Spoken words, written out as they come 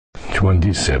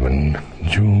27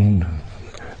 June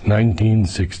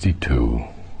 1962.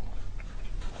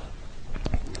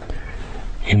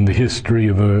 In the history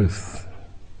of Earth,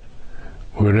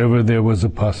 wherever there was a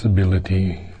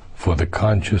possibility for the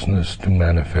consciousness to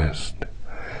manifest,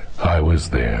 I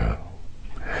was there.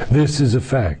 This is a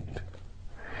fact.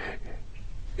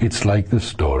 It's like the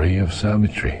story of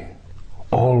Savitri.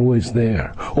 Always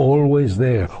there, always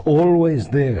there, always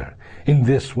there. In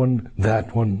this one,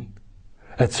 that one.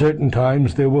 At certain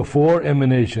times there were 4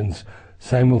 emanations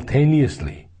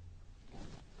simultaneously.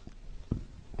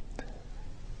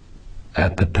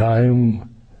 At the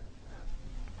time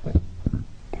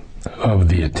of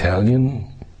the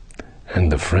Italian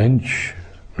and the French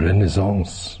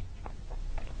Renaissance,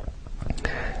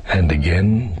 and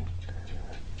again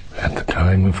at the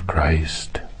time of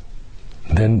Christ,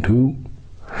 then too.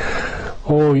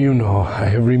 Oh, you know, I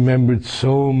have remembered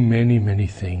so many, many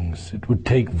things. It would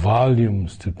take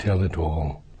volumes to tell it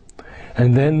all.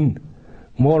 And then,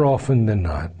 more often than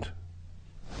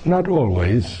not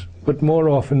always, but more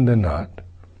often than not,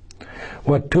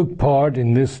 what took part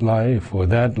in this life or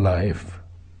that life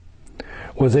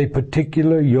was a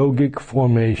particular yogic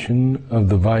formation of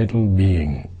the vital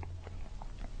being.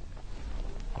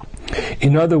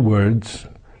 In other words,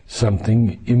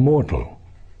 something immortal.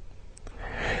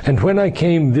 And when I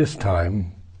came this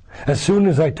time, as soon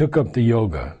as I took up the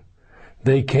yoga,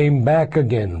 they came back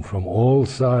again from all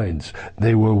sides.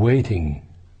 They were waiting.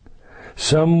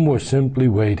 Some were simply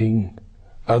waiting,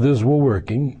 others were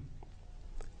working.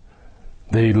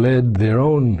 They led their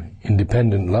own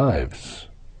independent lives.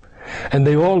 And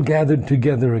they all gathered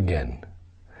together again.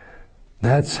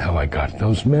 That's how I got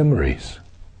those memories.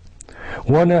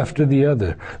 One after the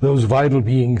other, those vital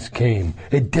beings came,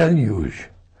 a deluge.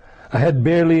 I had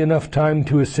barely enough time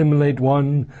to assimilate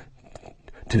one,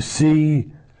 to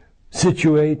see,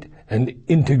 situate, and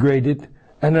integrate it,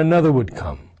 and another would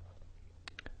come.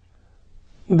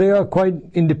 They are quite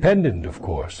independent, of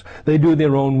course. They do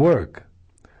their own work,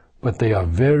 but they are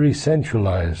very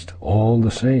centralized all the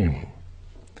same.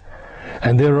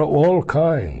 And there are all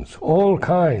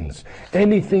kinds,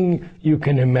 anything you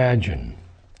can imagine.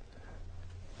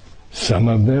 Some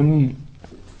of them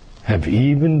have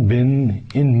even been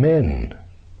in men.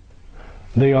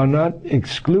 They are not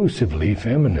exclusively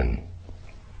feminine.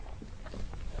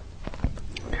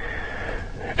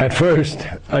 At first,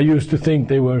 I used to think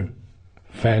they were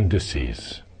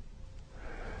fantasies.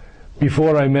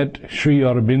 Before I met Sri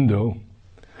Aurobindo,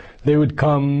 they would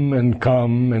come and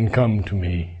come and come to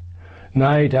me,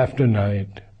 night after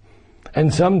night,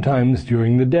 and sometimes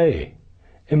during the day,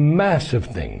 in massive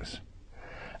things.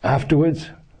 Afterwards,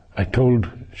 I told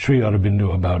Sri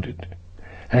Aurobindo about it,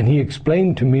 and he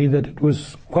explained to me that it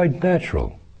was quite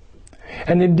natural.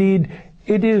 And indeed,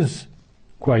 it is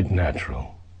quite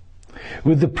natural.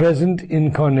 With the present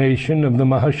incarnation of the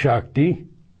Mahashakti,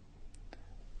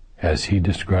 as he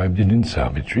described it in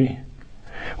Savitri,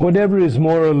 whatever is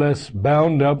more or less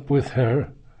bound up with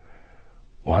her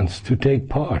wants to take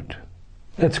part.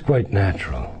 That's quite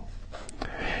natural.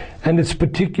 And it's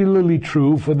particularly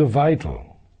true for the vital.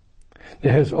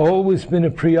 There has always been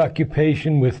a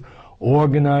preoccupation with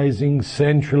organizing,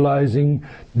 centralizing,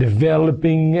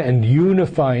 developing, and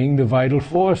unifying the vital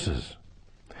forces,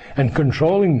 and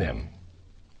controlling them.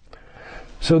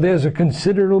 So there's a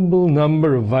considerable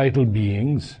number of vital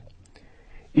beings,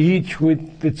 each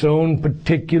with its own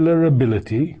particular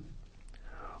ability,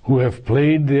 who have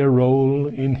played their role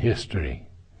in history,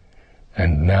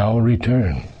 and now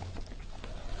return.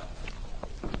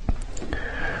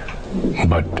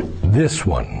 But this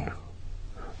one,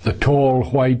 the tall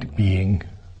white being,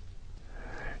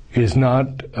 is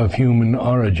not of human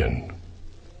origin.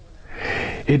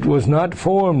 It was not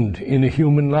formed in a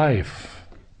human life.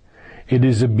 It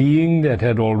is a being that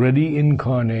had already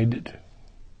incarnated,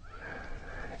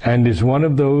 and is one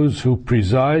of those who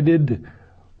presided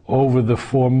over the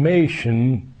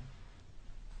formation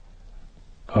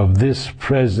of this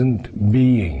present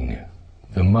being,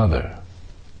 the Mother.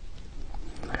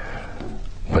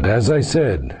 But as I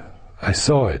said, I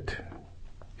saw it.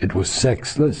 It was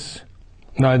sexless,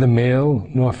 neither male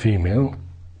nor female,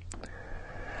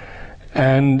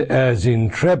 and as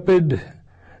intrepid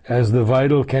as the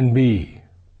vital can be,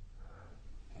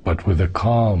 but with a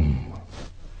calm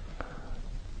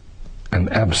and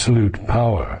absolute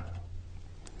power.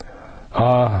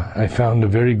 I found a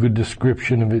very good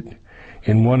description of it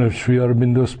in one of Sri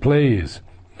Aurobindo's plays,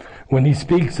 when he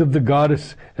speaks of the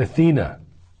goddess Athena.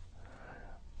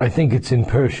 I think it's in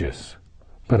Perseus,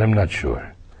 but I'm not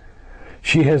sure.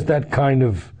 She has that kind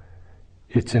of,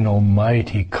 it's an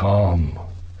almighty calm,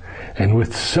 and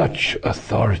with such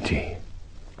authority.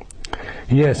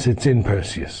 Yes, it's in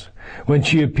Perseus, when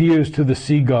she appears to the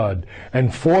sea god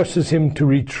and forces him to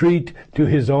retreat to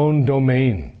his own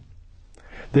domain.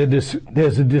 There's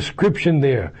a description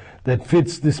there that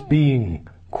fits this being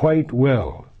quite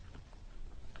well.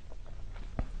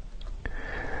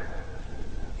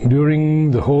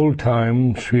 During the whole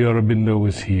time Sri Aurobindo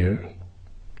was here,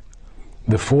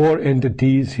 the four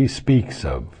entities he speaks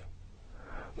of,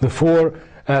 the four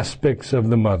aspects of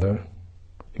the mother,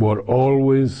 were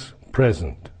always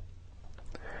present.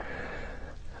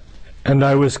 And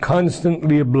I was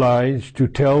constantly obliged to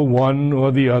tell one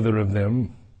or the other of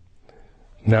them,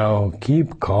 now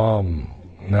keep calm,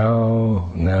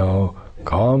 now,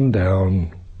 calm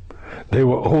down. They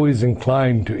were always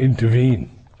inclined to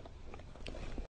intervene.